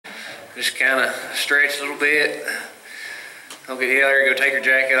Just kind of stretch a little bit. Don't get out there, go take your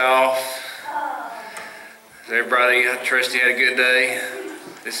jacket off. Everybody, I trust you had a good day.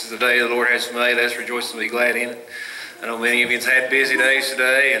 This is the day the Lord has made. Let's rejoice and be glad in it. I know many of you have had busy days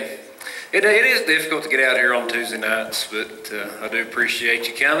today, and it is difficult to get out here on Tuesday nights, but I do appreciate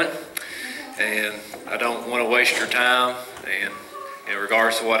you coming, and I don't want to waste your time. And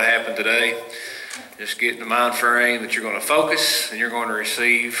regardless of what happened today, just get in the mind frame that you're going to focus and you're going to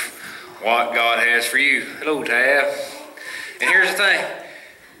receive what God has for you. Hello, Tab. And here's the thing.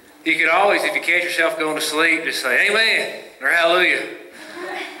 You could always, if you catch yourself going to sleep, just say, amen, or hallelujah.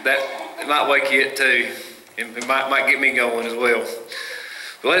 It might wake you up too. It might get me going as well.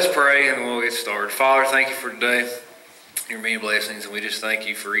 But let's pray and we'll get started. Father, thank you for today, your many blessings, and we just thank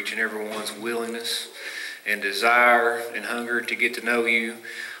you for each and every one's willingness and desire and hunger to get to know you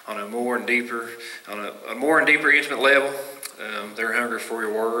on a more and deeper intimate level. Their hunger for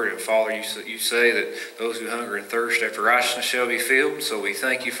your word, and Father, you say that those who hunger and thirst after righteousness shall be filled. So we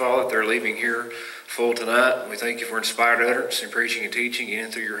thank you, Father, that they're leaving here full tonight. We thank you for inspired utterance and preaching and teaching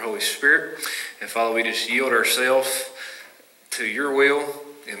in through your Holy Spirit. And Father, we just yield ourselves to your will,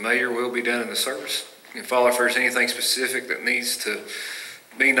 and may your will be done in the service. And Father, if there's anything specific that needs to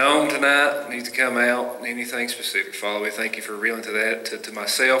be known tonight, needs to come out, anything specific, Father, we thank you for revealing to that to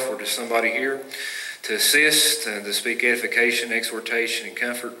myself or to somebody here, to assist and to speak edification, exhortation, and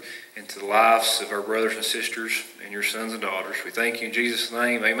comfort into the lives of our brothers and sisters and your sons and daughters. We thank you in Jesus'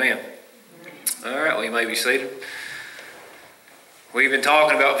 name. Amen. All right, well, you may be seated. We've been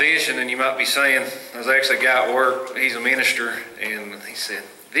talking about vision, and you might be saying, there's actually a guy at work, he's a minister, and he said,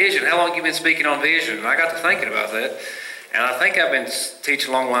 vision, how long have you been speaking on vision? And I got to thinking about that, and I think I've been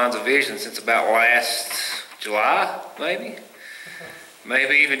teaching along the lines of vision since about last July,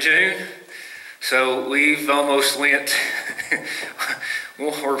 maybe even June. So we've almost went, and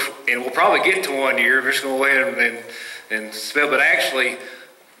we'll probably get to 1 year. We're just going to wait and spell. But actually,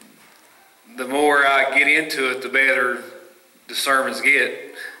 the more I get into it, the better the sermons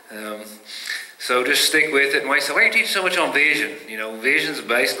get. So just stick with it. And we say, why are you teaching so much on vision? You know, vision's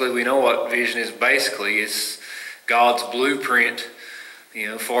basically, we know what vision is basically. It's God's blueprint,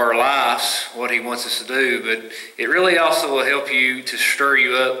 for our lives, what he wants us to do. But it really also will help you to stir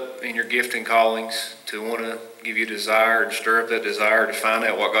you up in your gift and callings, to want to give you desire and stir up that desire to find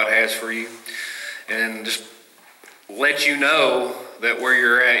out what God has for you. And just let you know that where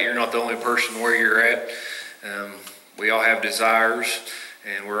you're at, you're not the only person where you're at. We all have desires,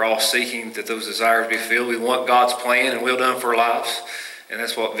 and we're all seeking that those desires be filled. We want God's plan and will done for our lives. And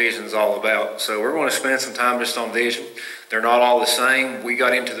that's what vision is all about. So we're going to spend some time just on vision. They're not all the same. We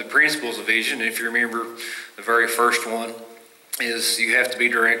got into the principles of vision. If you remember, the very first one is you have to be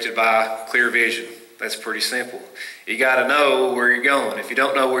directed by clear vision. That's pretty simple. You got to know where you're going. If you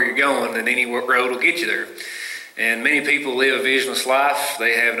don't know where you're going, then any road will get you there. And many people live a visionless life.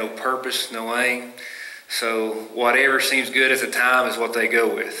 They have no purpose, no aim. So whatever seems good at the time is what they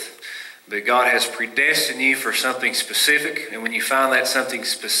go with. But God has predestined you for something specific, and when you find that something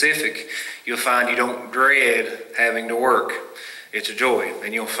specific, you'll find you don't dread having to work. It's a joy,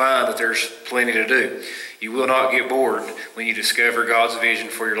 and you'll find that there's plenty to do. You will not get bored when you discover God's vision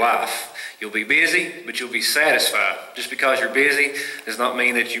for your life. You'll be busy, but you'll be satisfied. Just because you're busy does not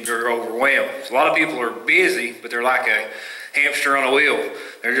mean that you're overwhelmed. A lot of people are busy, but they're like a hamster on a wheel.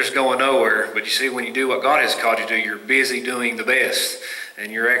 They're just going nowhere. But you see, when you do what God has called you to do, you're busy doing the best.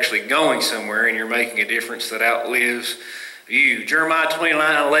 And you're actually going somewhere, and you're making a difference that outlives you. Jeremiah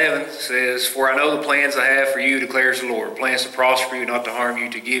 29:11 says, for I know the plans I have for you, declares the Lord. Plans to prosper you, not to harm you,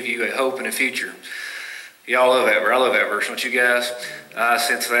 to give you a hope and a future. Y'all love that verse. I love that verse, don't you guys?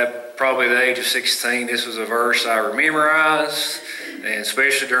 Since probably the age of 16, this was a verse I memorized, and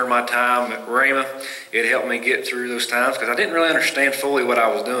especially during my time at Rhema, it helped me get through those times, because I didn't really understand fully what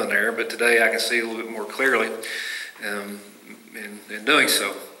I was doing there, but today I can see a little bit more clearly in doing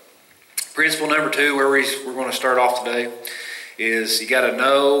so. Principle number 2, where we're going to start off today, is you got to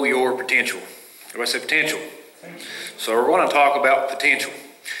know your potential. Everybody say potential. So we're going to talk about potential.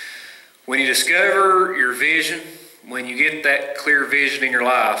 When you discover your vision, when you get that clear vision in your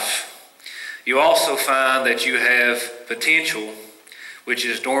life, you also find that you have potential, which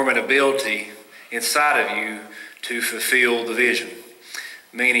is dormant ability inside of you to fulfill the vision.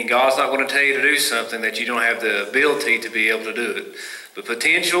 Meaning God's not going to tell you to do something that you don't have the ability to be able to do it. But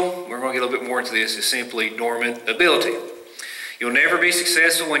potential, we're going to get a little bit more into this, is simply dormant ability. You'll never be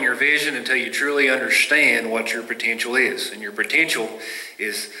successful in your vision until you truly understand what your potential is. And your potential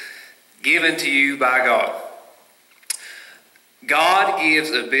is given to you by God. God gives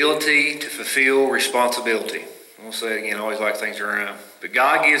ability to fulfill responsibility. I'll say it again, I always like things to rhyme. but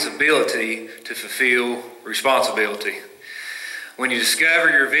God gives ability to fulfill responsibility. When you discover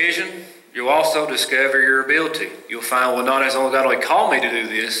your vision, you'll also discover your ability. You'll find, well, not only God only called me to do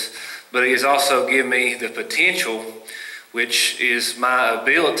this, but He has also given me the potential, which is my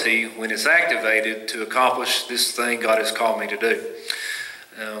ability when it's activated to accomplish this thing God has called me to do.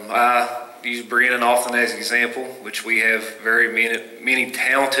 I use Brennan often as an example, which we have very many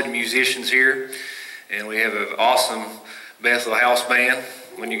talented musicians here, and we have an awesome Bethel house band,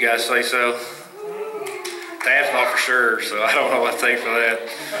 when you guys say so. Tab's not for sure, so I don't know what to say for that.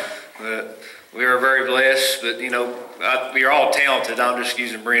 But we are very blessed, but we are all talented. I'm just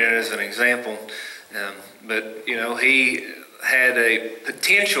using Brennan as an example. But he had a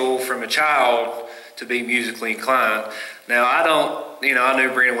potential from a child to be musically inclined. Now, I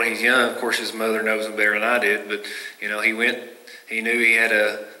knew Brennan when he's young. Of course, his mother knows him better than I did, but he knew he had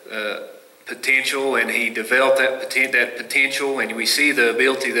a potential, and he developed that potential, and we see the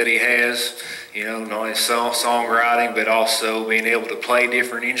ability that he has, not only songwriting, but also being able to play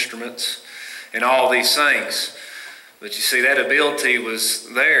different instruments and all these things. But you see, that ability was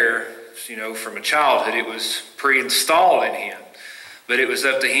there, from a childhood. It was pre-installed in him. But it was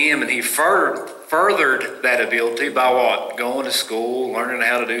up to him, and he furthered that ability by what? Going to school, learning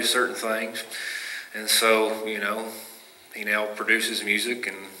how to do certain things. And so, he now produces music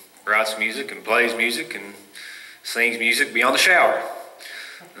and writes music and plays music and sings music beyond the shower.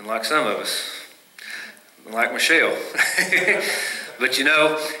 And like some of us, like Michelle. But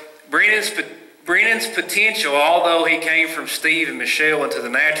Brennan's potential, although he came from Steve and Michelle into the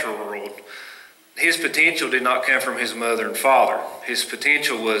natural world, his potential did not come from his mother and father. His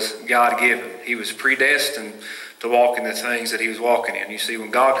potential was God-given. He was predestined to walk in the things that he was walking in. You see,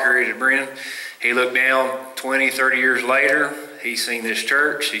 when God created Brennan, he looked down 20, 30 years later. He's seen this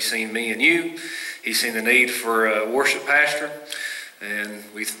church. He's seen me and you. He's seen the need for a worship pastor. And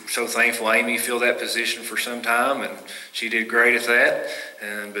we're so thankful Amy filled that position for some time, and she did great at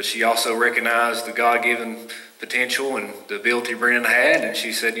that. But she also recognized the God-given potential and the ability Brennan had, and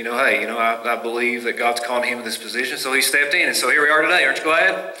she said, I believe that God's calling him in this position, so he stepped in, and so here we are today. Aren't you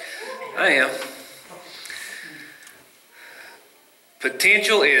glad? I am.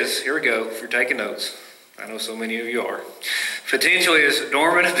 Potential is, here we go, if you're taking notes. I know so many of you are. Potential is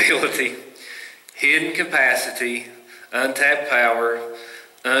dormant ability, hidden capacity, untapped power,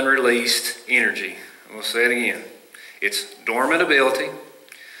 unreleased energy. I'm going to say it again. It's dormant ability,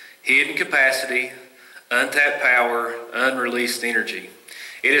 hidden capacity, untapped power, unreleased energy.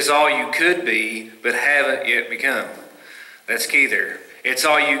 It is all you could be, but haven't yet become. That's key there. It's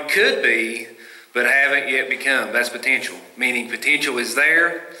all you could be, but haven't yet become. That's potential. Meaning potential is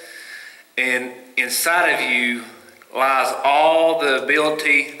there, and inside of you lies all the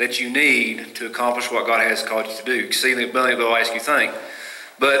ability that you need to accomplish what God has called you to do. Exceedingly abundantly will ask you think.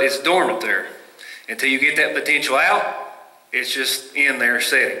 But it's dormant there. Until you get that potential out, it's just in there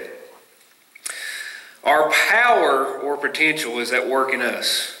sitting. Our power or potential is at work in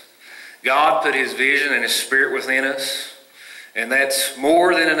us. God put His vision and His Spirit within us, and that's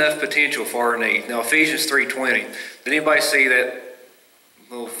more than enough potential for our needs. Now, Ephesians 3:20. Did anybody see that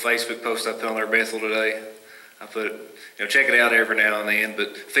little Facebook post I put on there, Bethel, today? I put, check it out every now and then, but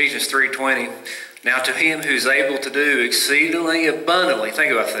Ephesians 3:20. Now to Him who's able to do exceedingly abundantly.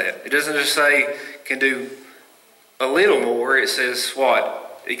 Think about that. It doesn't just say can do a little more. It says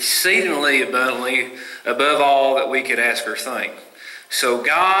what? Exceedingly abundantly above all that we could ask or think. So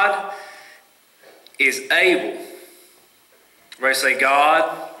God is able. Everybody say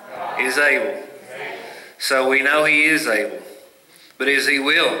God is able. So we know He is able. But is He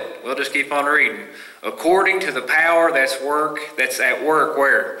willing? We'll just keep on reading. According to the power that's at work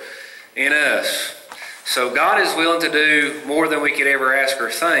where? In us. So God is willing to do more than we could ever ask or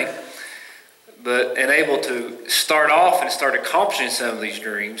think, and able to start off and start accomplishing some of these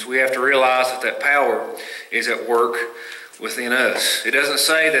dreams. We have to realize that power is at work within us. It doesn't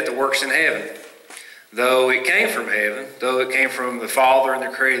say that the work's in heaven. Though it came from heaven, though it came from the Father and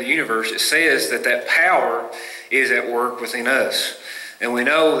the Creator of the universe, it says that power is at work within us. And we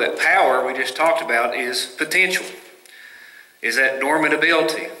know that power, we just talked about, is potential, is that dormant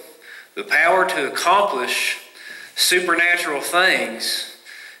ability. The power to accomplish supernatural things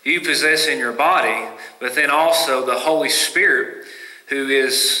you possess in your body, but then also the Holy Spirit, who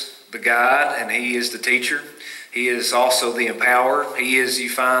is the guide and He is the teacher. He is also the empower. He is, you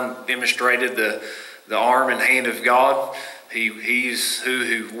find, demonstrated the arm and hand of God. He's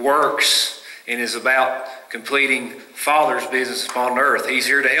who works and is about completing Father's business upon earth. He's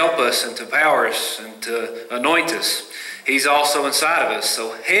here to help us and to empower us and to anoint us. He's also inside of us.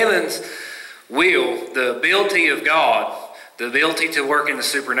 So heaven's will, the ability of God, the ability to work in the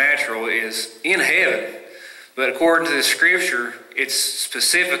supernatural is in heaven, but according to the scripture, it's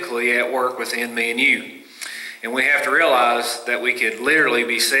specifically at work within me and you. And we have to realize that we could literally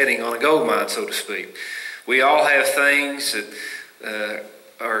be sitting on a gold mine, so to speak. We all have things that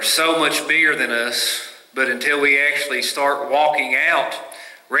are so much bigger than us, but until we actually start walking out,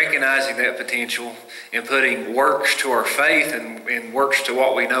 recognizing that potential and putting works to our faith and works to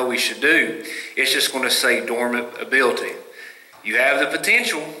what we know we should do, it's just going to say dormant ability. You have the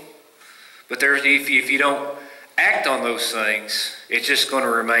potential, but if you don't act on those things, it's just going to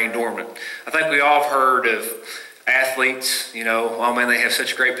remain dormant. I think we all have heard of athletes, oh man, they have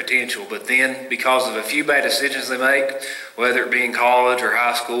such great potential, but then because of a few bad decisions they make, whether it be in college or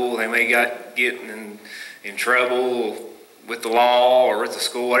high school, they may get in trouble with the law or with the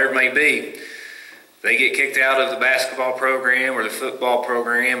school, whatever it may be. They get kicked out of the basketball program or the football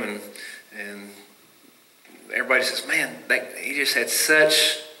program, and everybody says, man, he just had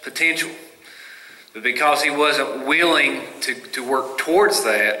such potential. But because he wasn't willing to work towards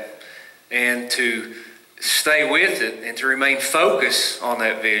that and to stay with it and to remain focused on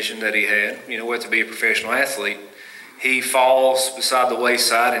that vision that he had, what to be a professional athlete, he falls beside the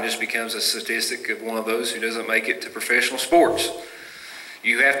wayside and just becomes a statistic of one of those who doesn't make it to professional sports.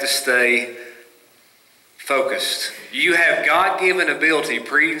 You have to stay focused. You have God-given ability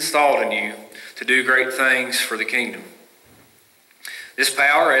pre-installed in you to do great things for the kingdom. This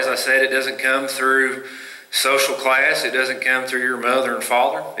power, as I said, it doesn't come through social class. It doesn't come through your mother and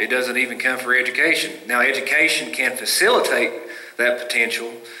father. It doesn't even come through education. Now, education can facilitate that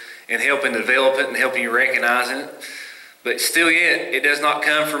potential and helping develop it and helping you recognize it. But still yet, it does not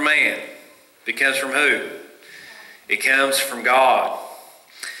come from man. It comes from who? It comes from God.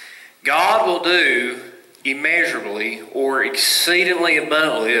 God will do immeasurably or exceedingly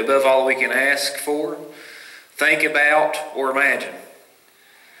abundantly above all we can ask for, think about, or imagine.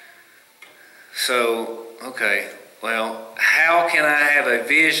 So, okay, well, how can I have a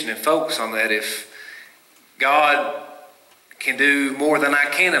vision and focus on that if God can do more than I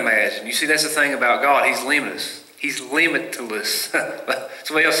can imagine? You see, that's the thing about God. He's limitless. He's limitless.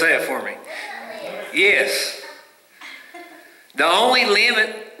 Somebody else say it for me. Yes. The only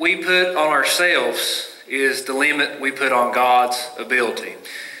limit we put on ourselves is the limit we put on God's ability.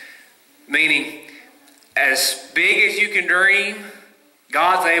 Meaning, as big as you can dream,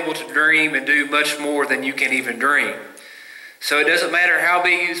 God's able to dream and do much more than you can even dream. So it doesn't matter how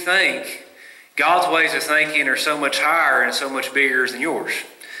big you think, God's ways of thinking are so much higher and so much bigger than yours.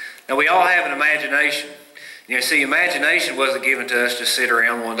 Now, we all have an imagination. See, imagination wasn't given to us to sit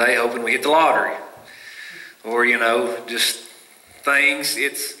around one day hoping we hit the lottery. Or, just things.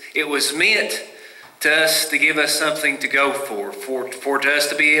 It was meant to us to give us something to go for us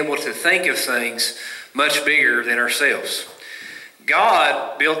to be able to think of things much bigger than ourselves.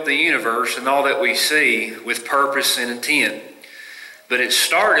 God built the universe and all that we see with purpose and intent. But it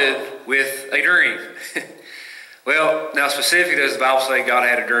started with a dream. Well, now specifically does the Bible say God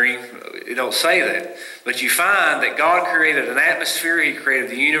had a dream? It don't say that. But you find that God created an atmosphere. He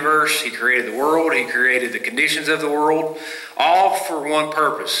created the universe. He created the world. He created the conditions of the world, all for one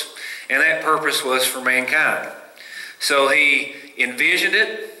purpose. And that purpose was for mankind. So he envisioned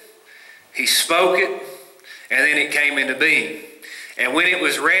it. He spoke it. And then it came into being. And when it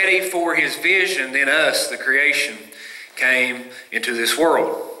was ready for his vision, then us, the creation, came into this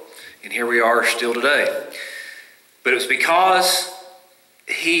world. And here we are still today. But it was because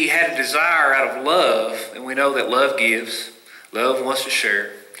he had a desire out of love, and we know that love gives. Love wants to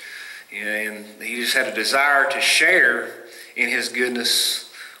share. And he just had a desire to share in his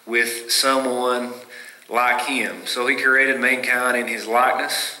goodness with someone like him. So he created mankind in his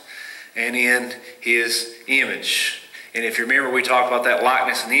likeness and in his image. And if you remember, we talked about that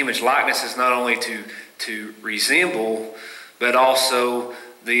likeness and image. Likeness is not only to resemble, but also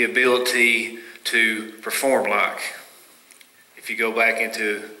the ability to perform like. If you go back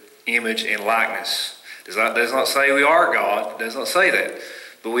into image and likeness. Does not say we are God. It does not say that.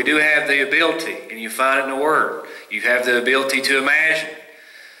 But we do have the ability, and you find it in the Word. You have the ability to imagine.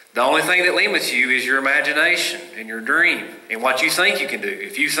 The only thing that limits you is your imagination and your dream and what you think you can do.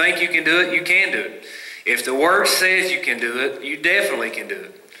 If you think you can do it, you can do it. If the Word says you can do it, you definitely can do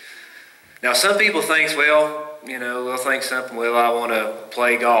it. Now, some people think, they'll think something, I want to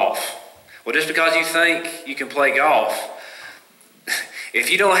play golf. Well, just because you think you can play golf,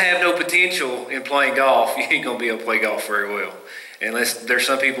 if you don't have no potential in playing golf, you ain't going to be able to play golf very well. Unless there's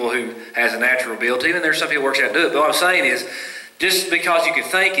some people who has a natural ability, and there's some people who works out to do it. But what I'm saying is, just because you can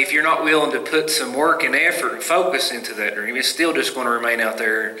think, if you're not willing to put some work and effort and focus into that dream, it's still just going to remain out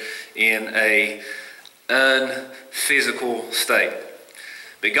there in a unphysical state.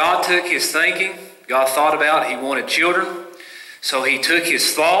 But God took his thinking. God thought about he wanted children. So he took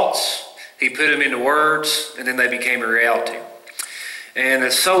his thoughts, he put them into words, and then they became a reality. And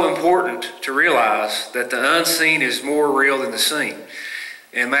it's so important to realize that the unseen is more real than the seen.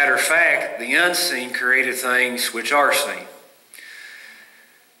 And matter of fact, the unseen created things which are seen.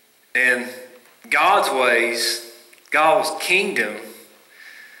 And God's ways, God's kingdom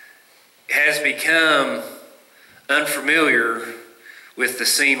has become unfamiliar with the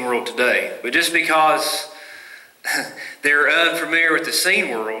seen world today. But just because they're unfamiliar with the seen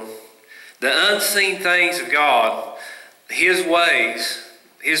world, the unseen things of God, his ways,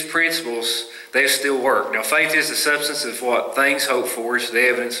 his principles, they still work. Now, faith is the substance of what things hoped for, is the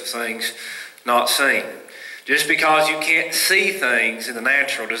evidence of things not seen. Just because you can't see things in the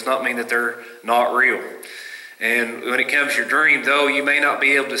natural does not mean that they're not real. And when it comes to your dream, though you may not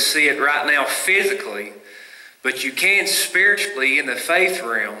be able to see it right now physically, but you can spiritually in the faith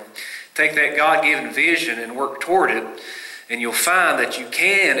realm take that God-given vision and work toward it, and you'll find that you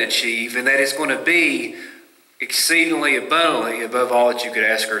can achieve, and that it's going to be exceedingly abundantly above all that you could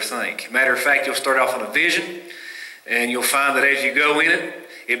ask or think. Matter of fact, you'll start off on a vision, and you'll find that as you go in it,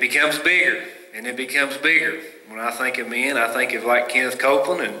 it becomes bigger, and it becomes bigger. When I think of men, I think of like Kenneth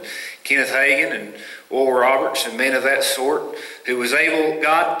Copeland and Kenneth Hagin and Oral Roberts and men of that sort, who was able,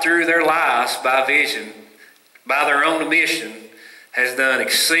 God through their lives by vision, by their own admission, has done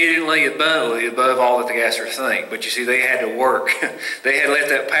exceedingly abundantly above all that they ask or think. But you see, they had to work. They had to let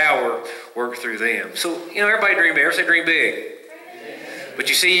that power work through them. So, everybody dream big. Everybody say dream big. But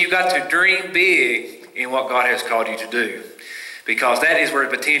you see, you've got to dream big in what God has called you to do. Because that is where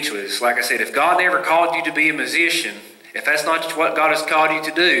the potential is. Like I said, if God never called you to be a musician, if that's not what God has called you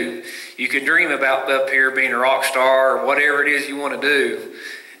to do, you can dream about up here being a rock star or whatever it is you want to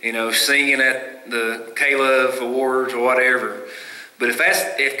do, singing at the K-Love Awards or whatever. But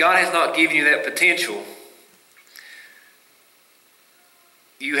if God has not given you that potential,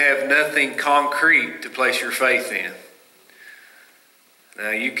 you have nothing concrete to place your faith in.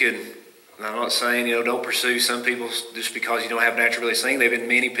 Now I'm not saying, don't pursue some people just because you don't have natural ability to sing. There have been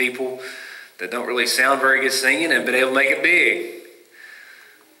many people that don't really sound very good singing and been able to make it big.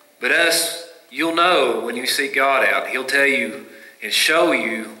 But you'll know when you seek God out. He'll tell you and show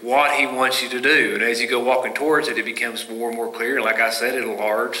you what he wants you to do. And as you go walking towards it, it becomes more and more clear. And like I said, it'll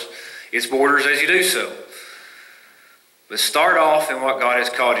enlarge its borders as you do so. But start off in what God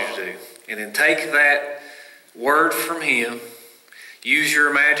has called you to do. And then take that word from him, use your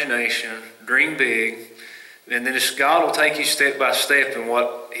imagination, dream big, and then God will take you step by step in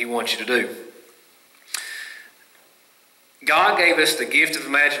what he wants you to do. God gave us the gift of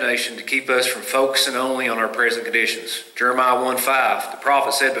imagination to keep us from focusing only on our present conditions. Jeremiah 1:5, the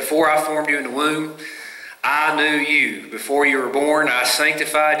prophet said, "Before I formed you in the womb, I knew you. Before you were born, I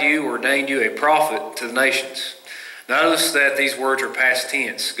sanctified you, ordained you a prophet to the nations." Notice that these words are past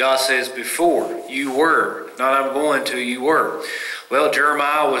tense. God says, before you were, not I'm going to, you were. Well,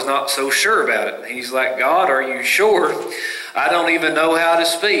 Jeremiah was not so sure about it. He's like, God, are you sure? I don't even know how to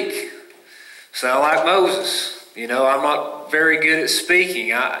speak. Sound like Moses. I'm not very good at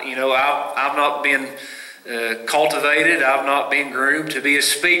speaking. I've not been cultivated. I've not been groomed to be a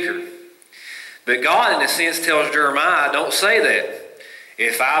speaker. But God, in a sense, tells Jeremiah, don't say that.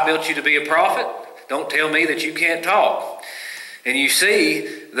 If I built you to be a prophet, don't tell me that you can't talk. And you see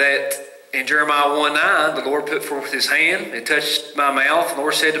that in Jeremiah 1:9, the Lord put forth his hand and touched my mouth. The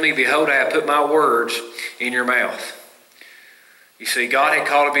Lord said to me, behold, I have put my words in your mouth. You see, God had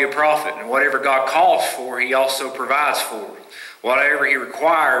called to be a prophet, and whatever God calls for, he also provides for. Whatever he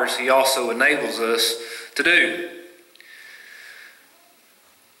requires, he also enables us to do.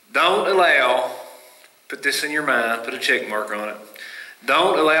 Don't allow, put this in your mind, put a check mark on it.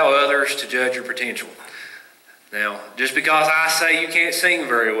 Don't allow others to judge your potential. Now, just because I say you can't sing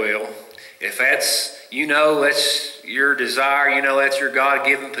very well, if that's, that's your desire, that's your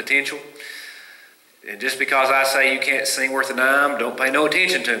God-given potential, and just because I say you can't sing worth a dime, don't pay no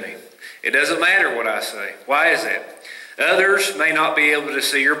attention to me. It doesn't matter what I say. Why is that? Others may not be able to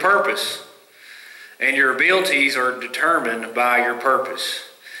see your purpose, and your abilities are determined by your purpose.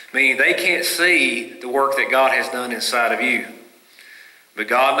 Meaning they can't see the work that God has done inside of you. But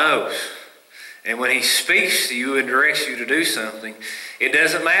God knows. And when he speaks to you and directs you to do something, it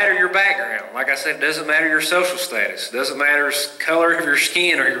doesn't matter your background. Like I said, it doesn't matter your social status. It doesn't matter the color of your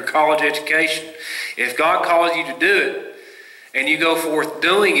skin or your college education. If God calls you to do it, and you go forth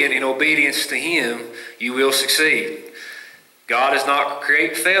doing it in obedience to him, you will succeed. God does not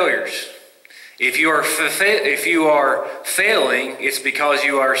create failures. If you are failing, it's because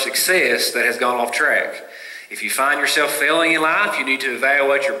you are a success that has gone off track. If you find yourself failing in life, you need to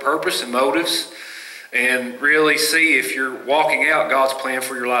evaluate your purpose and motives and really see if you're walking out God's plan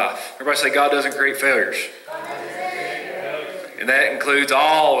for your life. Everybody say, God doesn't create failures. And that includes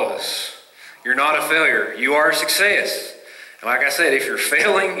all of us. You're not a failure. You are a success. And like I said, if you're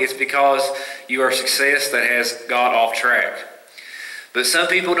failing, it's because you are a success that has got off track. But some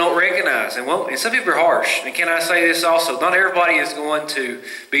people don't recognize, and some people are harsh. And can I say this also? Not everybody is going to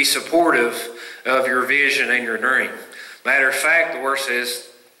be supportive of your vision and your dream. Matter of fact, the word says,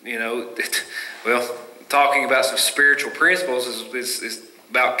 talking about some spiritual principles is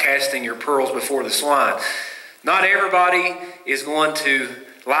about casting your pearls before the swine. Not everybody is going to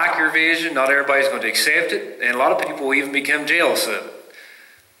like your vision. Not everybody is going to accept it. And a lot of people will even become jealous of it.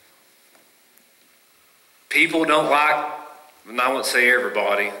 People don't like, and I won't say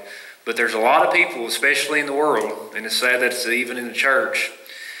everybody, but there's a lot of people, especially in the world, and it's sad that it's even in the church,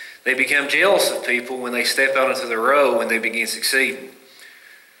 they become jealous of people when they step out into the road when they begin succeeding.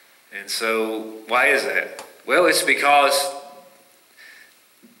 And so, why is that? Well, it's because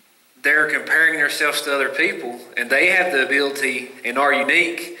they're comparing themselves to other people, and they have the ability and are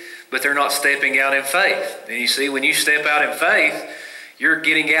unique, but they're not stepping out in faith. And you see, when you step out in faith, you're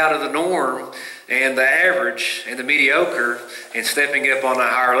getting out of the norm and the average and the mediocre and stepping up on a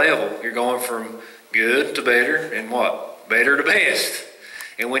higher level. You're going from good to better and what? Better to best.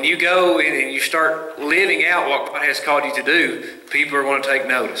 And when you go and you start living out what God has called you to do, people are going to take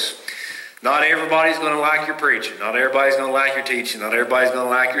notice. Not everybody's going to like your preaching. Not everybody's going to like your teaching. Not everybody's going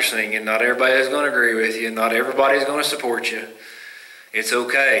to like your singing. Not everybody's going to agree with you. Not everybody's going to support you. It's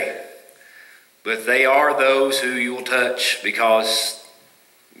okay. But they are those who you will touch because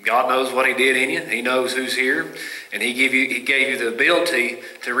God knows what He did in you. He knows who's here. And He gave you the ability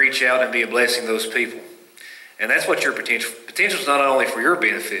to reach out and be a blessing to those people. And that's what your potential. Potential is not only for your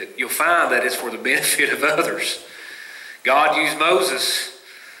benefit. You'll find that it's for the benefit of others. God used Moses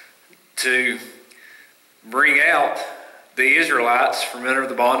to bring out the Israelites from under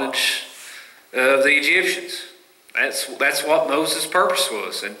the bondage of the Egyptians. That's what Moses' purpose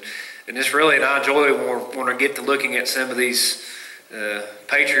was. And it's really, and I enjoy when I get to looking at some of these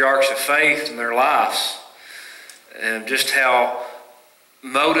patriarchs of faith in their lives, and just how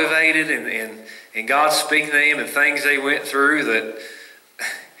motivated and God speaking to them and things they went through that,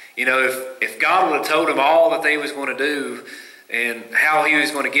 if God would have told them all that they was going to do and how He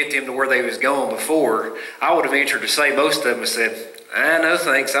was going to get them to where they was going before, I would have ventured to say most of them have said, no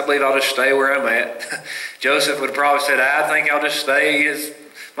thanks, I believe I'll just stay where I'm at. Joseph would have probably said, I think I'll just stay at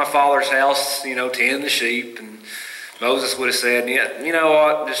my father's house, tend the sheep. And Moses would have said, yeah, you know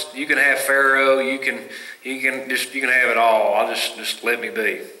what, just you can have Pharaoh, you can have it all. I'll just let me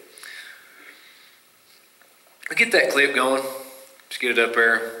be. Get that clip going. Just get it up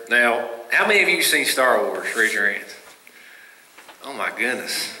there. Now, how many of you seen Star Wars? Raise your hands. Oh my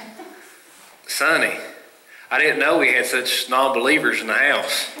goodness. Sonny, I didn't know we had such non-believers in the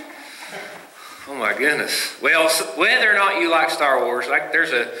house. Oh my goodness. Well, whether or not you like Star Wars,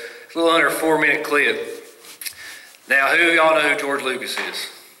 there's a little under 4-minute clip. Now, who of y'all know who George Lucas is?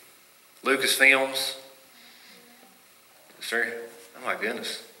 Lucasfilms? Sir? Oh my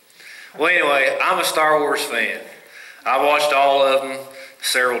goodness. Well, anyway, I'm a Star Wars fan. I watched all of them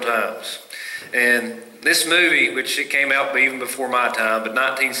several times. And this movie, which it came out even before my time, but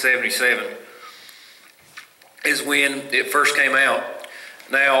 1977 is when it first came out.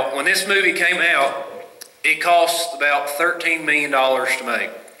 Now, when this movie came out, it cost about $13 million to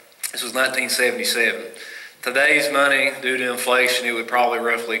make. This was 1977. Today's money, due to inflation, it would probably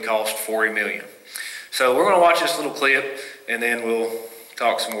roughly cost $40 million. So we're going to watch this little clip, and then we'll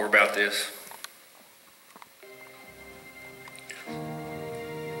talk some more about this.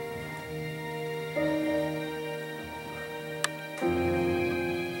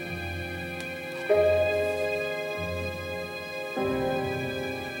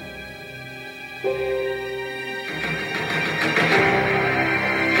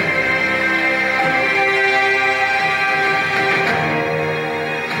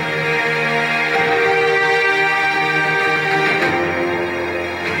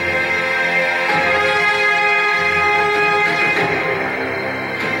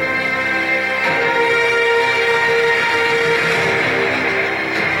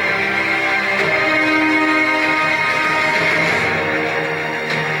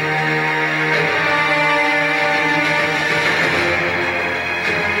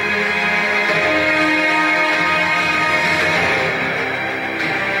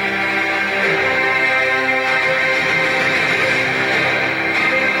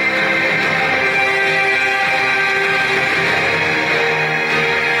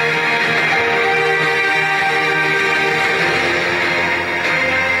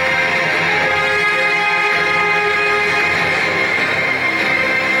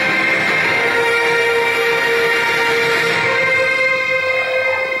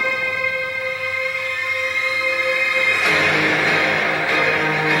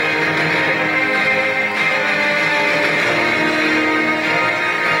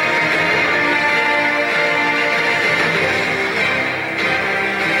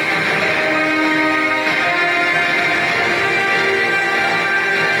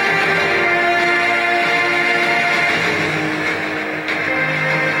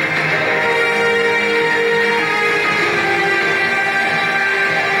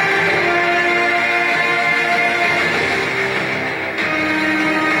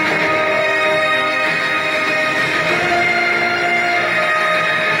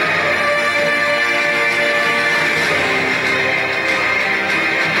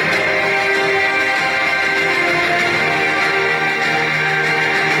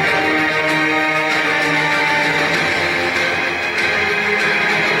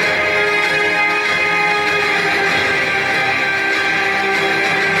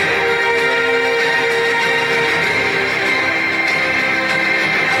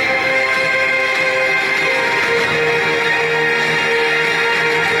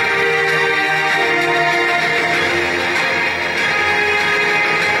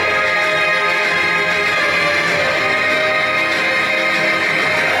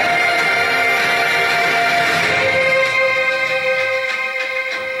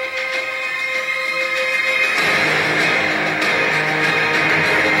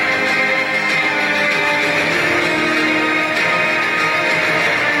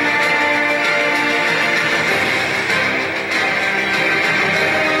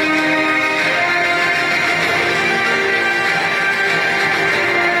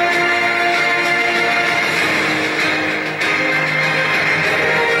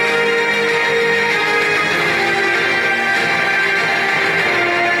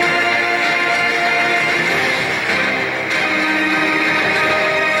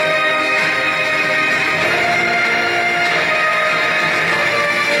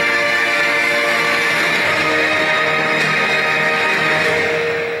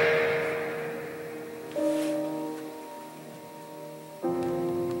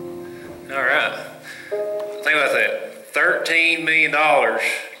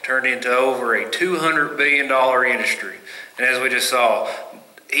 turned into over a $200 billion industry. And as we just saw,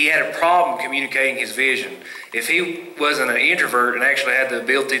 he had a problem communicating his vision. If he wasn't an introvert and actually had the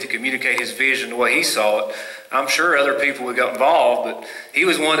ability to communicate his vision the way he saw it, I'm sure other people would get involved, but he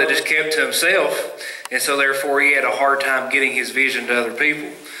was one that just kept to himself, and so therefore he had a hard time getting his vision to other people.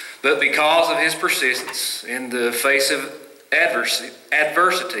 But because of his persistence in the face of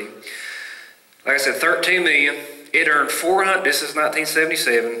adversity, like I said, 13 million, it earned 400, this is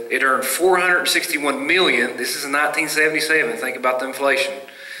 1977, it earned 461 million, this is in 1977, think about the inflation,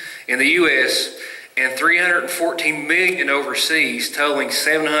 in the U.S., and 314 million overseas, totaling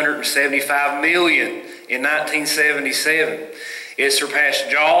 775 million in 1977. It surpassed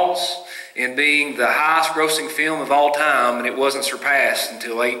Jaws in being the highest grossing film of all time, and it wasn't surpassed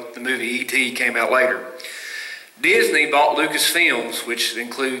until the movie E.T. came out later. Disney bought Lucasfilms, which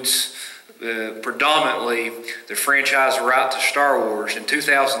includes predominantly the franchise right to Star Wars, in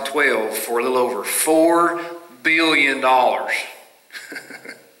 2012 for a little over $4 billion.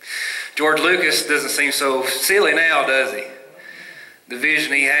 George Lucas doesn't seem so silly now, does he? The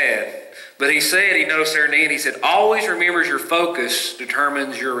vision he had. But he said, he noticed there in the end, he said, always remembers your focus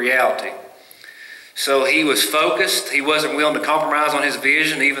determines your reality. So he was focused. He wasn't willing to compromise on his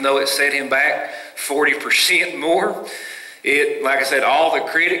vision, even though it set him back 40% more. Like I said, all the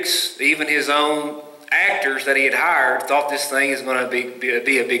critics, even his own actors that he had hired, thought this thing is going to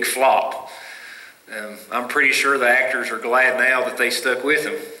be a big flop. I'm pretty sure the actors are glad now that they stuck with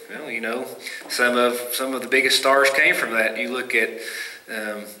him. Well, you know, some of the biggest stars came from that. You look at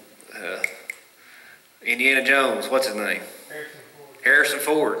Indiana Jones. What's his name? Harrison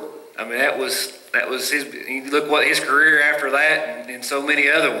Ford. I mean, that was his. You look what his career after that, and so many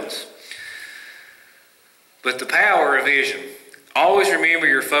other ones. But the power of vision. Always remember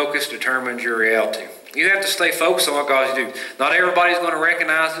your focus determines your reality. You have to stay focused on what God's doing. Not everybody's going to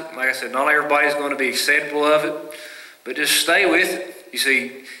recognize it. Like I said, not everybody's going to be acceptable of it. But just stay with it. You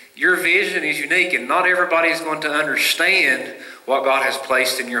see, your vision is unique, and not everybody's going to understand what God has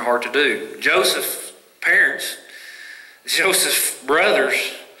placed in your heart to do. Joseph's parents, Joseph's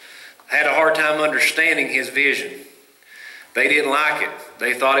brothers, had a hard time understanding his vision. They didn't like it.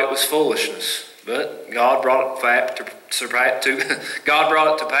 They thought it was foolishness. But God brought it to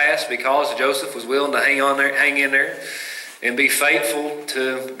pass because Joseph was willing to hang in there, and be faithful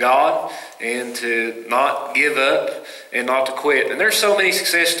to God and to not give up and not to quit. And there's so many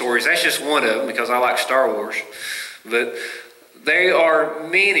success stories. That's just one of them because I like Star Wars. But there are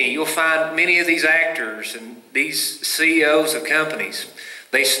many. You'll find many of these actors and these CEOs of companies.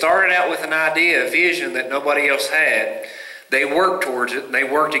 They started out with an idea, a vision that nobody else had. They worked towards it. They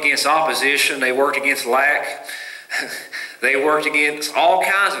worked against opposition. They worked against lack. They worked against all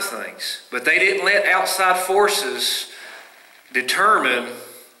kinds of things. But they didn't let outside forces determine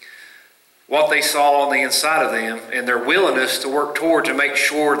what they saw on the inside of them and their willingness to work toward to make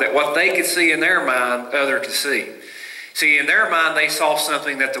sure that what they could see in their mind, others could see. See, in their mind, they saw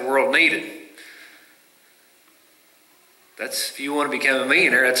something that the world needed. If you want to become a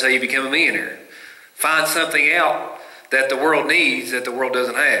millionaire, that's how you become a millionaire. Find something out that the world needs that the world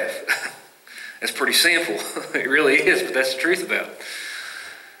doesn't have. That's pretty simple. It really is, but that's the truth about it.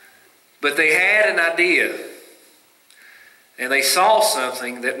 But they had an idea, and they saw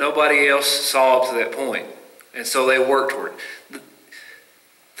something that nobody else saw up to that point, and so they worked toward it.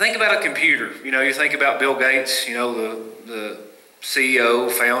 Think about a computer. You know, you think about Bill Gates, you know, the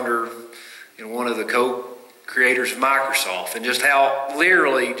CEO, founder, and one of the co-creators of Microsoft, and just how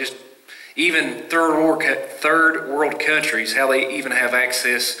literally just even third world countries, how they even have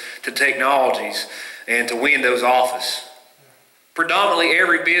access to technologies and to Windows Office. Predominantly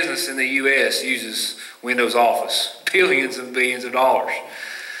every business in the U.S. uses Windows Office, billions and billions of dollars.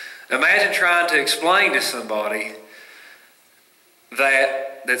 Imagine trying to explain to somebody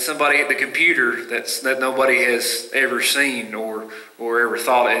that somebody at the computer that nobody has ever seen or ever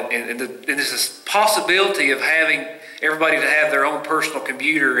thought, and there's this possibility of having everybody to have their own personal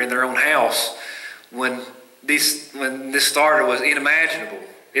computer in their own house when this started was unimaginable.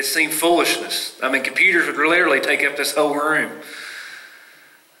 It seemed foolishness. I mean, computers would literally take up this whole room.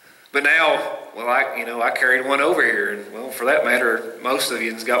 But now, well, I carried one over here, and well, for that matter, most of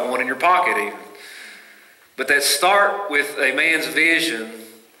you's got one in your pocket even. But that start with a man's vision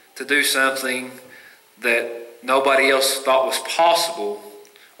to do something that nobody else thought was possible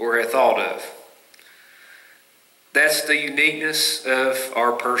or had thought of. That's the uniqueness of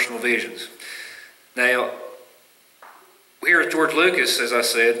our personal visions. Now, here at George Lucas, as I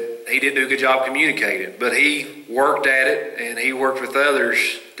said, he didn't do a good job communicating, but he worked at it and he worked with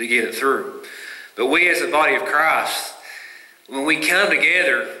others to get it through. But we as the body of Christ, when we come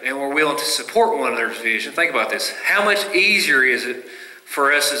together and we're willing to support one another's vision, think about this. How much easier is it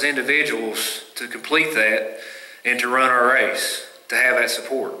for us as individuals to complete that and to run our race, to have that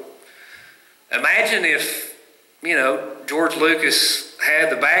support? Imagine if, George Lucas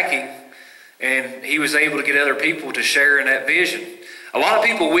had the backing and he was able to get other people to share in that vision. A lot of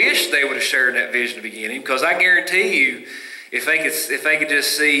people wish they would have shared in that vision at the beginning, because I guarantee you, if they could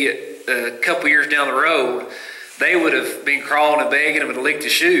just see a couple years down the road, they would have been crawling and begging him to lick the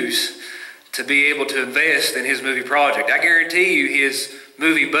shoes to be able to invest in his movie project. I guarantee you his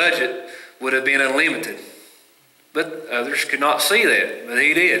movie budget would have been unlimited. But others could not see that, but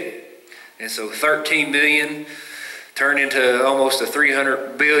he did. And so $13 million turned into almost a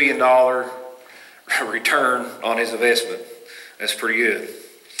 $300 billion return on his investment. That's pretty good.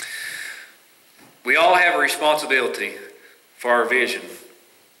 We all have a responsibility for our vision.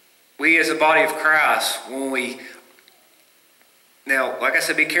 We as a body of Christ, now, like I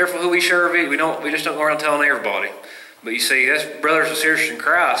said, be careful who we share our vision. We just don't go around telling everybody. But you see, as brothers and sisters in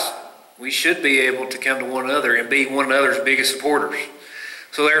Christ, we should be able to come to one another and be one another's biggest supporters.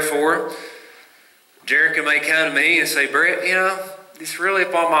 So therefore, Jerica may come to me and say, Brett, it's really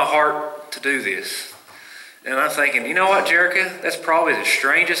upon my heart to do this. And I'm thinking, you know what, Jerica? That's probably the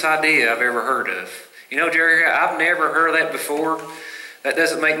strangest idea I've ever heard of. Jerica, I've never heard of that before. That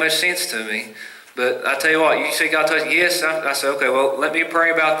doesn't make much sense to me. But I tell you what, you see God tells you, yes. I say, okay, well, let me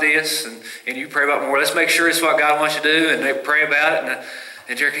pray about this, and you pray about more. Let's make sure it's what God wants you to do, and they pray about it.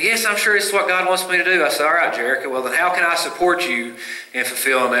 And Jerica, yes, I'm sure it's what God wants me to do. I said, all right, Jerica, well, then how can I support you in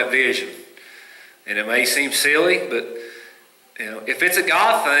fulfilling that vision? And it may seem silly, but if it's a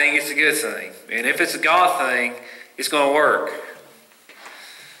God thing, it's a good thing. And if it's a God thing, it's going to work.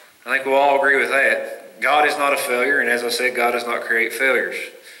 I think we'll all agree with that. God is not a failure, and as I said, God does not create failures.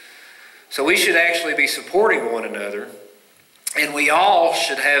 So we should actually be supporting one another, and we all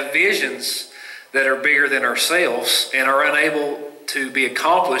should have visions that are bigger than ourselves and are unable to be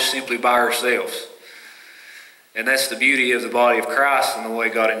accomplished simply by ourselves. And that's the beauty of the body of Christ and the way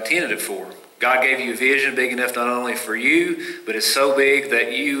God intended it for. God gave you a vision big enough not only for you, but it's so big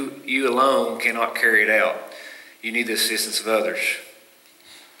that you alone cannot carry it out. You need the assistance of others.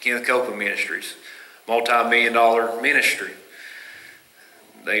 Kenneth Copeland Ministries, multi-million-dollar ministry.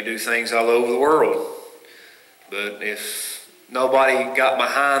 They do things all over the world. But if nobody got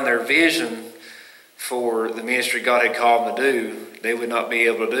behind their vision for the ministry God had called them to do, they would not be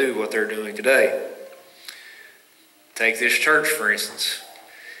able to do what they're doing today. Take this church, for instance.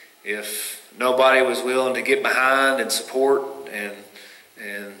 If nobody was willing to get behind and support and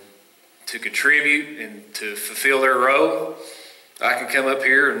to contribute and to fulfill their role, I can come up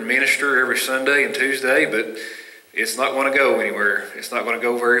here and minister every Sunday and Tuesday, but it's not going to go anywhere. It's not going to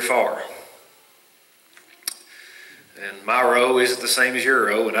go very far. And my row isn't the same as your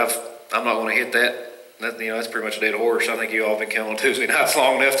row, and I'm not going to hit that. That's pretty much a dead horse. I think you all have been coming on Tuesday nights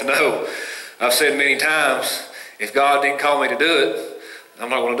long enough to know. I've said many times, if God didn't call me to do it, I'm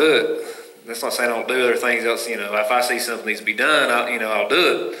not going to do it. That's not saying I don't do other things else. If I see something needs to be done, I'll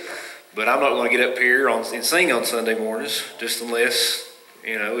do it. But I'm not going to get up here and sing on Sunday mornings, just unless,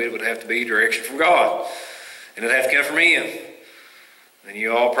 it would have to be direction from God. And it'd have to come from Him. And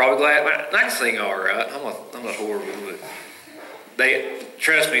you all probably glad, I can sing all right. I'm not horrible, but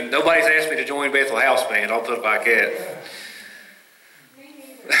trust me, nobody's asked me to join Bethel House Band. I'll put it like that.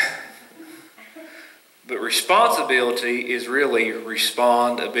 But responsibility is really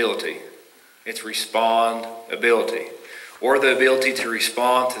respondability. It's respondability, or the ability to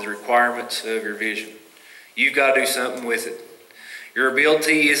respond to the requirements of your vision. You've got to do something with it. Your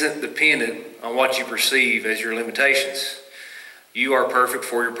ability isn't dependent on what you perceive as your limitations. You are perfect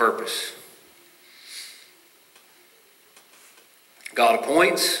for your purpose. God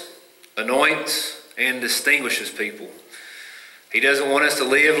appoints, anoints, and distinguishes people. He doesn't want us to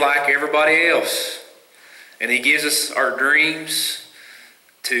live like everybody else. And He gives us our dreams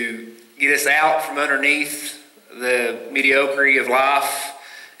to get us out from underneath the mediocrity of life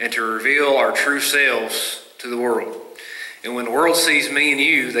and to reveal our true selves to the world. And when the world sees me and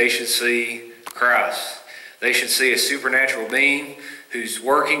you, they should see Christ. They should see a supernatural being who's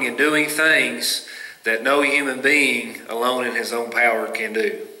working and doing things that no human being alone in his own power can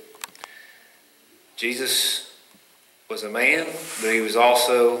do. Jesus was a man, but He was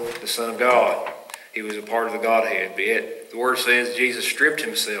also the Son of God. He was a part of the Godhead. But yet, the Word says Jesus stripped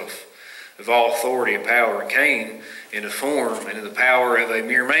Himself of all authority and power and came in the form and in the power of a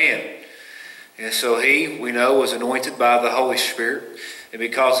mere man. And so He, we know, was anointed by the Holy Spirit. And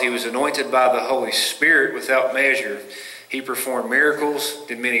because He was anointed by the Holy Spirit without measure, He performed miracles,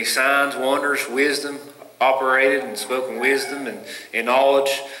 did many signs, wonders, wisdom, operated and spoken wisdom and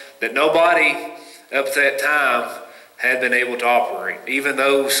knowledge that nobody up to that time had been able to operate. Even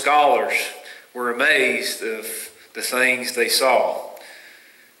those scholars were amazed of the things they saw.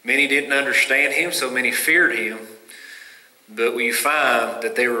 Many didn't understand him, so many feared him, but we find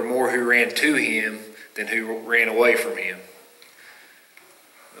that there were more who ran to him than who ran away from him.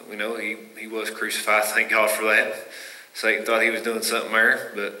 We know he was crucified, thank God for that. Satan thought he was doing something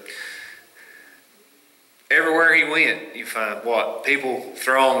there, but everywhere he went, you find what? People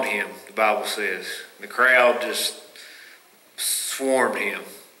thronged him, the Bible says. The crowd just swarmed him.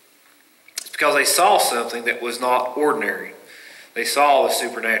 It's because they saw something that was not ordinary. They saw the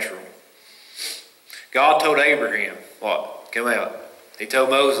supernatural. God told Abraham, what? Come out. He told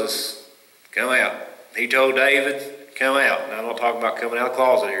Moses, come out. He told David, come out. Now, I'm not talking about coming out of the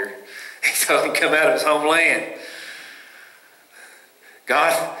closet here. He told him to come out of his homeland.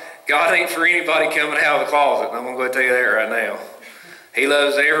 God ain't for anybody coming out of the closet. I'm going to go tell you that right now. He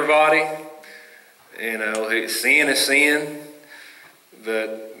loves everybody. You know, sin is sin.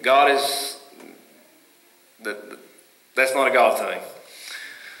 But God is, that's not a God thing.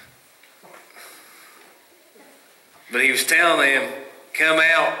 But he was telling them, come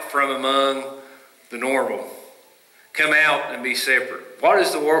out from among the normal. Come out and be separate. What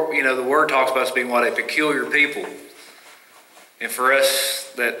is the word? You know, the word talks about us being what? A peculiar people. And for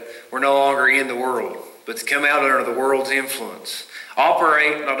us, that we're no longer in the world, but to come out under the world's influence.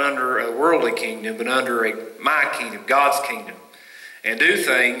 Operate not under a worldly kingdom, but under my kingdom, God's kingdom. And do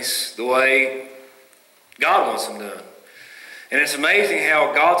things the way God wants them done. And it's amazing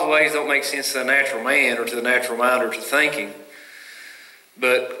how God's ways don't make sense to the natural man or to the natural mind or to thinking.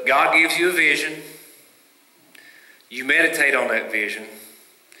 But God gives you a vision. You meditate on that vision.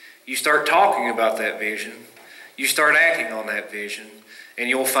 You start talking about that vision. You start acting on that vision. And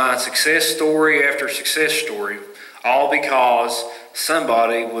you'll find success story after success story, all because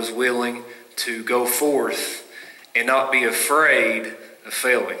somebody was willing to go forth and not be afraid of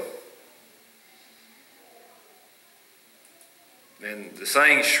failing. And the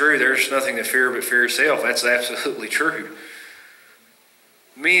saying's true, there's nothing to fear but fear itself. That's absolutely true.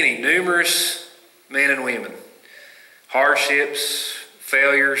 Many, numerous men and women, hardships,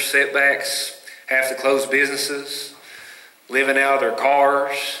 failures, setbacks, have to close businesses, living out of their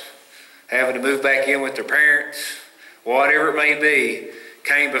cars, having to move back in with their parents, whatever it may be,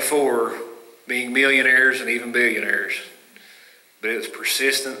 came before being millionaires and even billionaires. But it was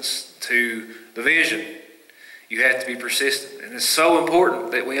persistence to the vision. You have to be persistent. And it's so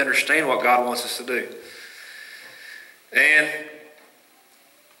important that we understand what God wants us to do. And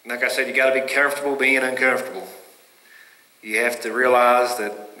like I said, you got to be comfortable being uncomfortable. You have to realize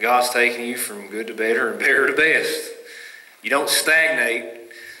that God's taking you from good to better and better to best. You don't stagnate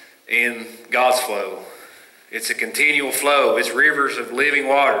in God's flow. It's a continual flow. It's rivers of living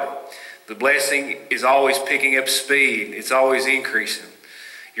water. The blessing is always picking up speed. It's always increasing.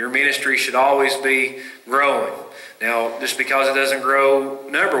 Your ministry should always be growing. Now, just because it doesn't grow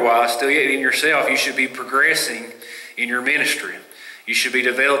number-wise, still yet in yourself, you should be progressing in your ministry. You should be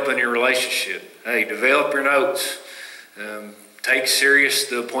developing your relationship. Hey, develop your notes. Take serious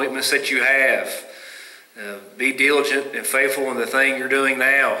the appointments that you have. Be diligent and faithful in the thing you're doing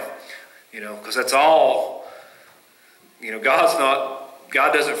now. You know, because that's all. You know,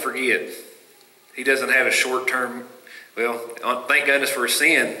 God doesn't forget. He doesn't have a short-term. Well, thank goodness for his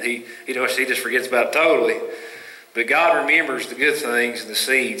sin. He just forgets about it totally. But God remembers the good things and the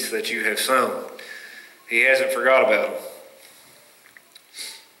seeds that you have sown. He hasn't forgot about them.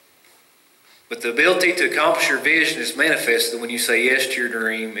 But the ability to accomplish your vision is manifested when you say yes to your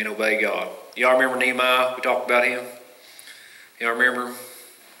dream and obey God. Y'all remember Nehemiah? We talked about him. Y'all remember?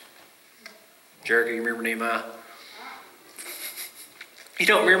 Jericho, you remember Nehemiah? You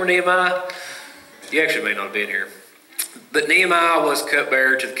don't remember Nehemiah? You actually may not have been here. But Nehemiah was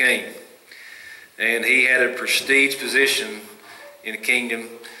cupbearer to the king. And he had a prestige position in the kingdom.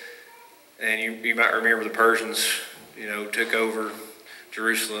 And you might remember the Persians, took over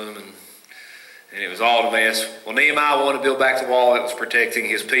Jerusalem and it was all a mess. Well, Nehemiah wanted to build back the wall that was protecting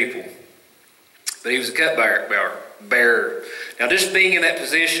his people. But he was a cupbearer. Now, just being in that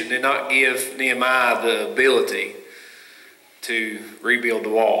position did not give Nehemiah the ability to rebuild the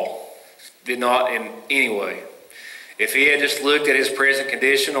wall. Did not in any way. If he had just looked at his present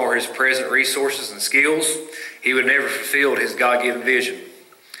condition or his present resources and skills, he would have never fulfilled his God-given vision.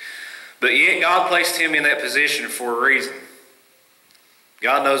 But yet God placed him in that position for a reason.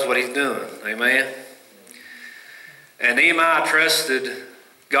 God knows what he's doing. Amen? And Nehemiah trusted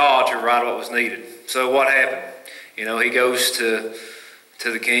God to provide what was needed. So what happened? He goes to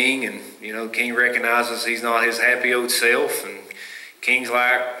to the king, and the king recognizes he's not his happy old self, and king's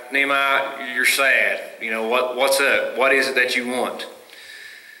like, Nehemiah, you're sad. What's up? What is it that you want?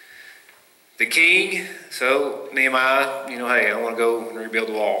 The king, so Nehemiah, hey, I want to go and rebuild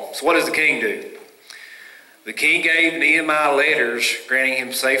the wall. So what does the king do? The king gave Nehemiah letters granting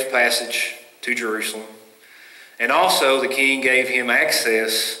him safe passage to Jerusalem. And also the king gave him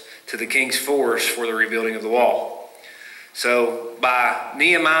access to the king's force for the rebuilding of the wall. So by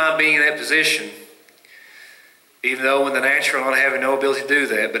Nehemiah being in that position, even though in the natural not having no ability to do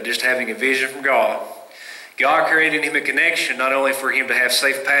that, but just having a vision from God, God created him a connection not only for him to have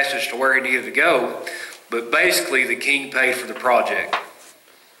safe passage to where he needed to go, but basically the king paid for the project.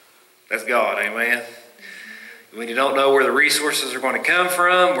 That's God, amen? When you don't know where the resources are going to come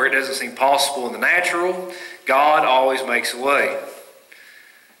from, where it doesn't seem possible in the natural, God always makes a way.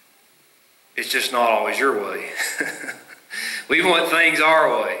 It's just not always your way. We want things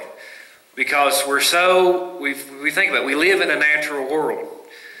our way because we think about it, we live in a natural world.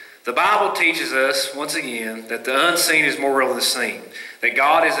 The Bible teaches us, once again, that the unseen is more real than the seen. That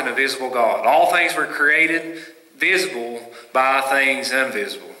God is an invisible God. All things were created visible by things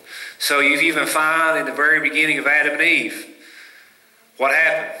invisible. So you even find in the very beginning of Adam and Eve, what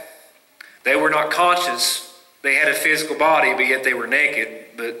happened? They were not conscious. They had a physical body, but yet they were naked,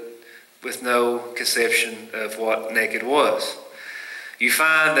 but with no conception of what naked was. You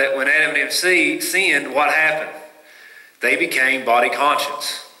find that when Adam and Eve sinned, what happened? They became body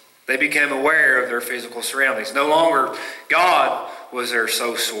conscious. They became aware of their physical surroundings. No longer God was their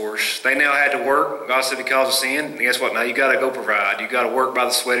sole source. They now had to work. God said because of sin, guess what? Now you got to go provide. You got to work by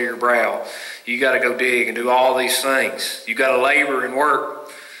the sweat of your brow. You got to go dig and do all these things. You got to labor and work.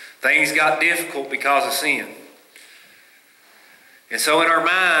 Things got difficult because of sin. And so in our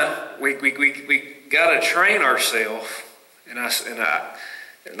mind, we got to train ourselves. And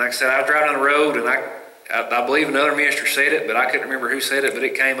like I said, I drive down the road and I believe another minister said it, but I couldn't remember who said it, but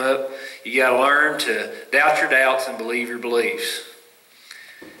it came up. You got to learn to doubt your doubts and believe your beliefs.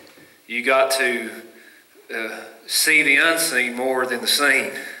 You got to see the unseen more than the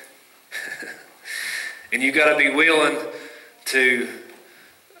seen. And you got to be willing to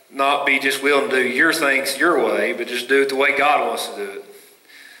not be just willing to do your things your way, but just do it the way God wants to do it.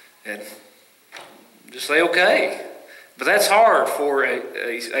 And just say, okay. But that's hard for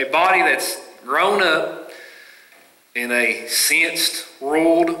a body that's grown up in a sensed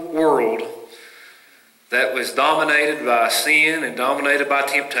world that was dominated by sin and dominated by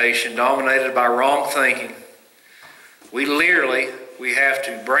temptation, dominated by wrong thinking. We have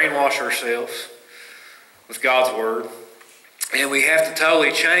to brainwash ourselves with God's Word. And we have to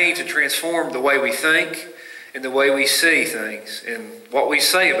totally change and transform the way we think and the way we see things and what we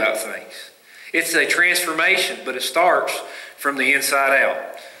say about things. It's a transformation, but it starts from the inside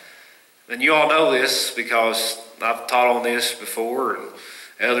out. And you all know this because I've taught on this before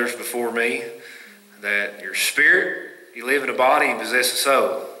and others before me, that your spirit, you live in a body and possess a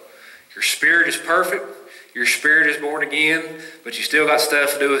soul. Your spirit is perfect. Your spirit is born again, but you still got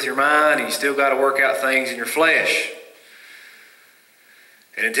stuff to do with your mind and you still got to work out things in your flesh.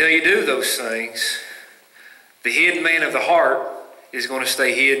 And until you do those things, the hidden man of the heart is going to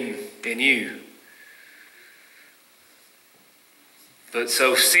stay hidden in you. But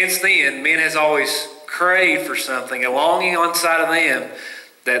so since then, men has always craved for something, a longing inside of them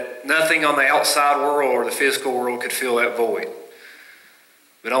that nothing on the outside world or the physical world could fill that void.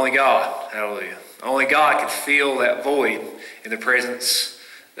 But only God, hallelujah, only God could fill that void in the presence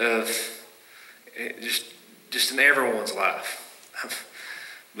of just in everyone's life.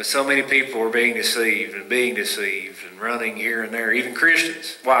 But so many people are being deceived and running here and there, even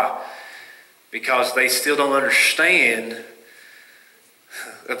Christians. Why? Because they still don't understand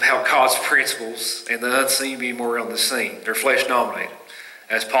about God's principles and the unseen being more real than the seen. They're flesh dominated.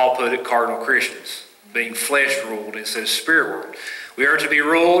 As Paul put it, cardinal Christians, being flesh ruled instead of spirit ruled. We are to be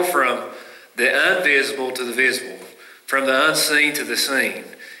ruled from the invisible to the visible, from the unseen to the seen.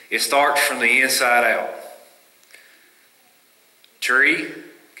 It starts from the inside out. Tree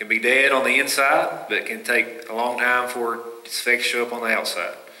can be dead on the inside, but it can take a long time for its effects to show up on the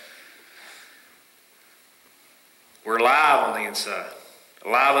outside. We're alive on the inside,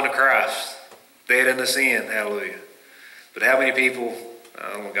 alive unto Christ, dead in the sin, hallelujah. But how many people,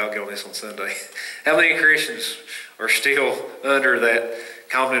 I'll get on this on Sunday, how many Christians are still under that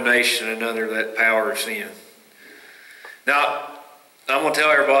condemnation and under that power of sin? Now, I'm going to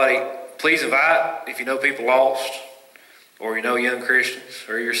tell everybody, please invite, if you know people lost, or you know young Christians,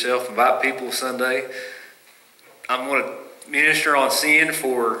 or yourself, invite people Sunday. I'm going to minister on sin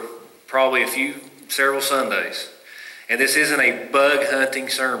for probably several Sundays. And this isn't a bug hunting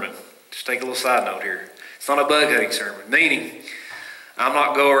sermon. Just take a little side note here. It's not a bug hunting sermon, meaning I'm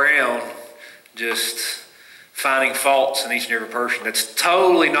not going around just finding faults in each and every person. That's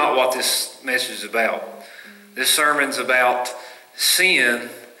totally not what this message is about. This sermon's about sin,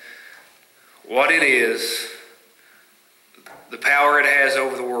 what it is, the power it has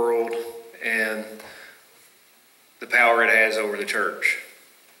over the world, and the power it has over the church,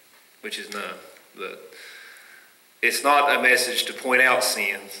 which is none. But it's not a message to point out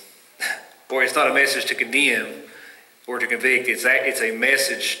sins, or it's not a message to condemn or to convict. It's a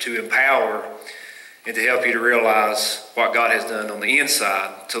message to empower and to help you to realize what God has done on the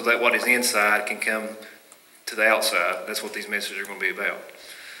inside, so that what is inside can come to the outside. That's what these messages are going to be about.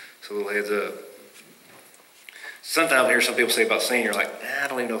 So a little heads up. Sometimes I hear some people say about sin, you're like, I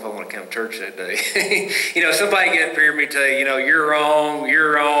don't even know if I want to come to church that day. Somebody get up here and me tell you, you're wrong,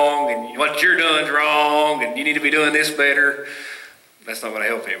 and what you're doing's wrong, and you need to be doing this better. That's not going to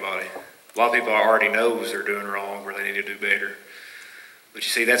help anybody. A lot of people already knows they're doing wrong or they need to do better. But you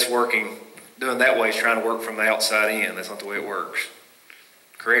see, that's working. Doing that way is trying to work from the outside in. That's not the way it works.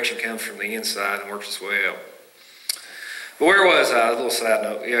 Correction comes from the inside and works its way out. But where was I? A little side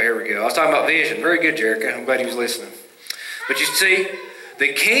note. Yeah, here we go. I was talking about vision. Very good, Jericho. I'm glad he was listening. But you see,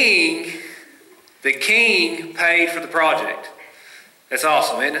 the king paid for the project. That's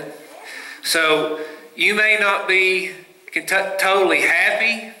awesome, isn't it? So you may not be totally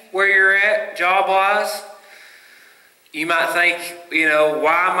happy where you're at job-wise. You might think,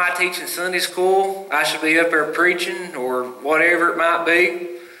 why am I teaching Sunday school? I should be up there preaching or whatever it might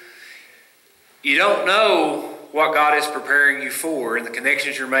be. You don't know what God is preparing you for and the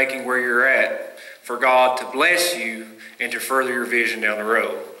connections you're making where you're at for God to bless you and to further your vision down the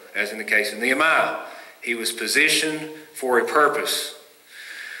road. As in the case of Nehemiah, he was positioned for a purpose.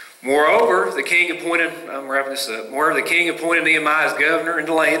 Moreover, the king appointed, I'm wrapping this up, the king appointed Nehemiah as governor in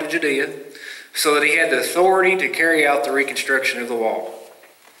the land of Judea, so that he had the authority to carry out the reconstruction of the wall.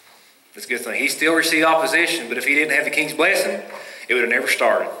 That's a good thing. He still received opposition, but if he didn't have the king's blessing, it would have never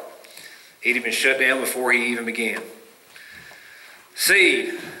started. He'd have been shut down before he even began.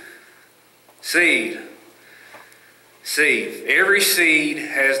 Seed. Every seed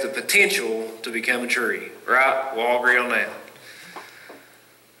has the potential to become a tree. Right? We'll all agree on that.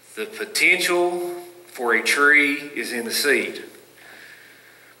 The potential for a tree is in the seed.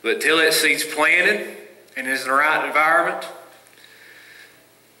 But until that seed's planted and is in the right environment,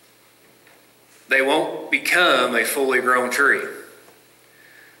 they won't become a fully grown tree.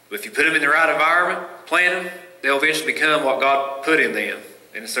 But if you put them in the right environment, plant them, they'll eventually become what God put in them.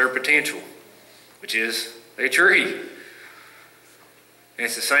 And it's their potential, which is a tree. And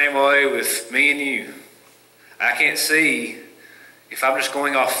it's the same way with me and you. I can't see, if I'm just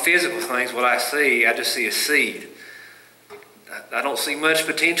going off physical things, what I just see a seed. I don't see much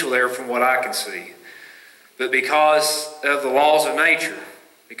potential there from what I can see. But because of the laws of nature,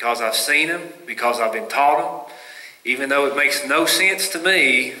 because I've seen them, because I've been taught them, even though it makes no sense to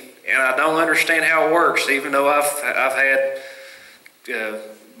me, and I don't understand how it works, even though I've had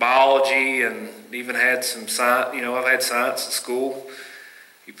biology and even had some science, I've had science in school.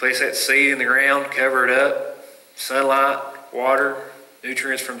 You place that seed in the ground, cover it up, sunlight, water,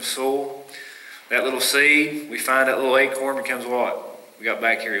 nutrients from the soil. That little seed, we find that little acorn becomes what? We got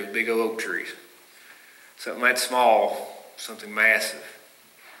back here with big old oak trees. Something that small, something massive.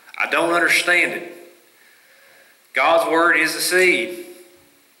 I don't understand it. God's word is the seed.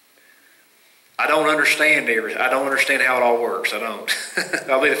 I don't understand everything. I don't understand how it all works. I don't.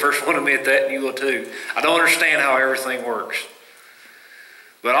 I'll be the first one to admit that, and you will too. I don't understand how everything works.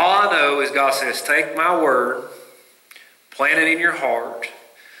 But all I know is God says, take my word, plant it in your heart,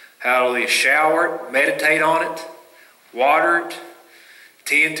 hallelujah, shower it, meditate on it, water it,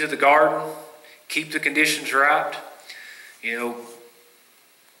 tend to the garden, keep the conditions right.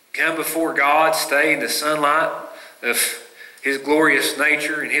 Come before God, stay in the sunlight of His glorious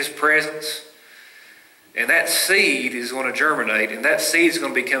nature and His presence. And that seed is going to germinate, and that seed is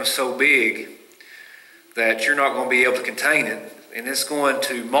going to become so big that you're not going to be able to contain it. And it's going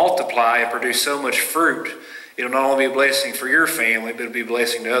to multiply and produce so much fruit. It'll not only be a blessing for your family, but it'll be a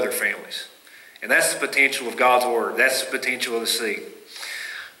blessing to other families. And that's the potential of God's word. That's the potential of the seed.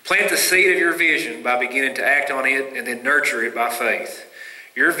 Plant the seed of your vision by beginning to act on it and then nurture it by faith.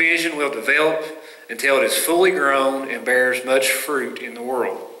 Your vision will develop until it is fully grown and bears much fruit in the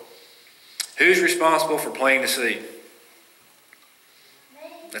world. Who's responsible for planting the seed?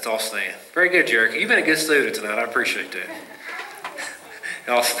 Let's all stand. Very good, Jericho. You've been a good student tonight. I appreciate that.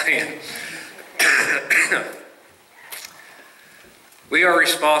 All stand. We are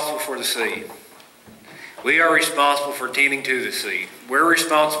responsible for the seed. We are responsible for tending to the seed. We're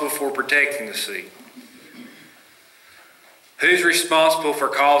responsible for protecting the seed. Who's responsible for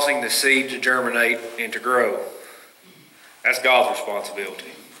causing the seed to germinate and to grow? That's God's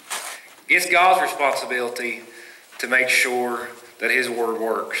responsibility. It's God's responsibility to make sure that His word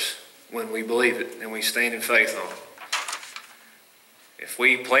works when we believe it and we stand in faith on it. If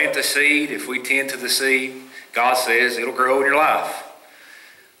we plant the seed, if we tend to the seed, God says it'll grow in your life.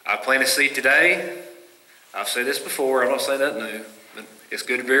 I plant a seed today. I've said this before. I'm not saying nothing new, but it's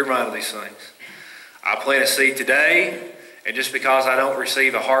good to be reminded of these things. I plant a seed today, and just because I don't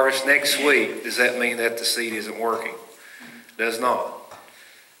receive a harvest next week, does that mean that the seed isn't working? It does not.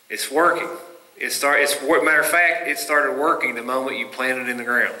 It's working. Matter of fact, it started working the moment you planted it in the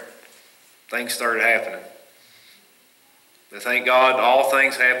ground. Things started happening. But thank God, all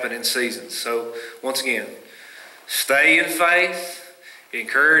things happen in seasons. So, once again, stay in faith,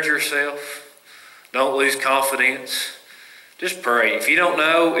 encourage yourself, don't lose confidence. Just pray. If you don't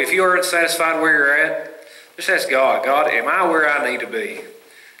know, if you are unsatisfied where you're at, just ask God, God, am I where I need to be?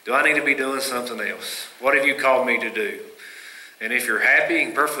 Do I need to be doing something else? What have you called me to do? And if you're happy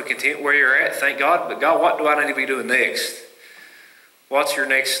and perfectly content where you're at, thank God. But God, what do I need to be doing next? What's your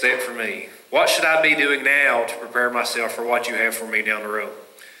next step for me? What should I be doing now to prepare myself for what you have for me down the road?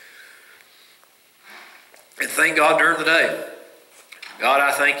 And thank God during the day. God,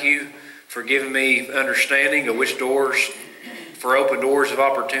 I thank you for giving me understanding of which doors, for open doors of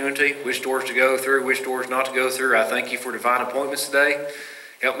opportunity, which doors to go through, which doors not to go through. I thank you for divine appointments today.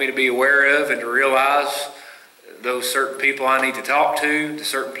 Help me to be aware of and to realize those certain people I need to talk to, the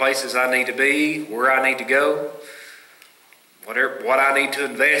certain places I need to be, where I need to go, what I need to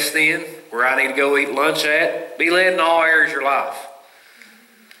invest in, where I need to go eat lunch at. Be led in all areas of your life.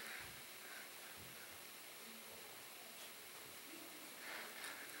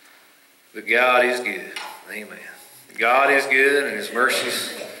 But God is good. Amen. God is good, and His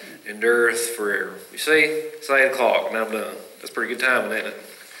mercies endureth forever. You see, it's 8 o'clock, and I'm done. That's pretty good timing, isn't it?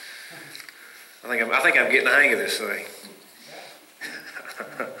 I think I'm getting the hang of this thing.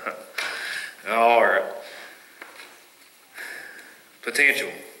 All right. Potential.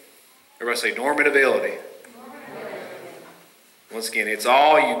 Everybody say dormant ability. Once again, it's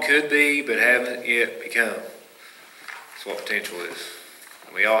all you could be but haven't yet become. That's what potential is.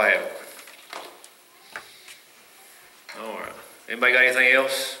 We all have it. All right. Anybody got anything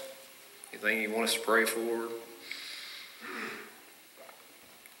else? Anything you want us to pray for?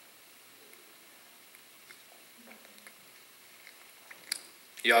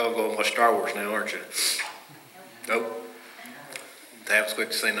 Y'all go and watch Star Wars now, aren't you? Nope. Tab's quick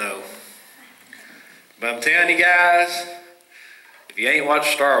to say no. But I'm telling you guys, if you ain't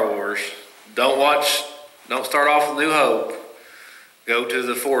watched Star Wars, don't start off with New Hope. Go to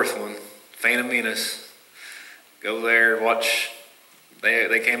the 4th one, Phantom Menace. Go there, watch.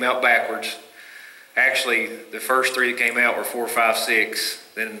 They came out backwards. Actually, the first 3 that came out were 4, 5, 6.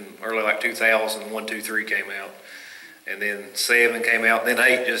 Then early like 2000, 1, 2, 3 came out. And then 7 came out. Then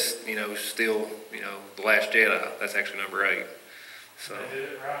 8 just, still, The Last Jedi. That's actually number 8. So, they did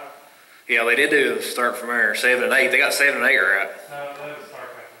it right. Yeah, they did do it, start from there. 7 and 8. They got 7 and 8 right. No, that was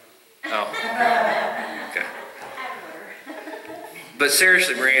sarcasm. Oh. Okay. But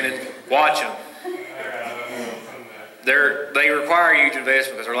seriously, Brandon, watch them. They require a huge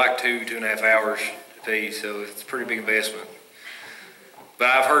investment because they're like 2.5 hours a piece, so it's a pretty big investment. But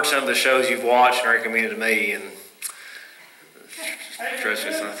I've heard some of the shows you've watched and recommended to me, and trust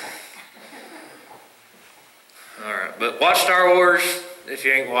me, son. All right, but watch Star Wars if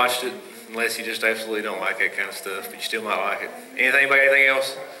you ain't watched it, unless you just absolutely don't like that kind of stuff, but you still might like it. Anything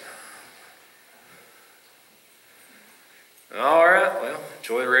else? All right, well,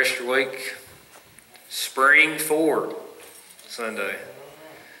 enjoy the rest of your week. Spring forward Sunday.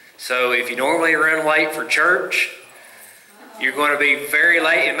 So if you normally run late for church, you're going to be very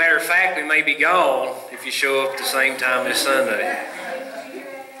late. As a matter of fact, we may be gone if you show up at the same time this Sunday.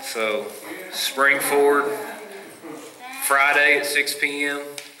 So spring forward Friday at 6 p.m.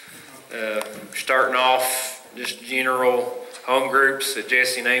 Starting off just general home groups at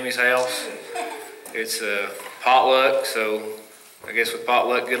Jesse and Amy's house. It's potluck, so I guess with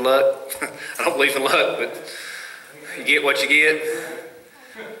potluck, good luck. I don't believe in luck, but you get what you get.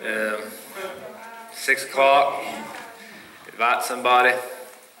 6 o'clock, invite somebody.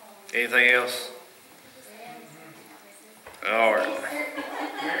 Anything else? All right.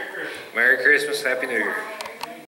 Merry Christmas, Happy New Year.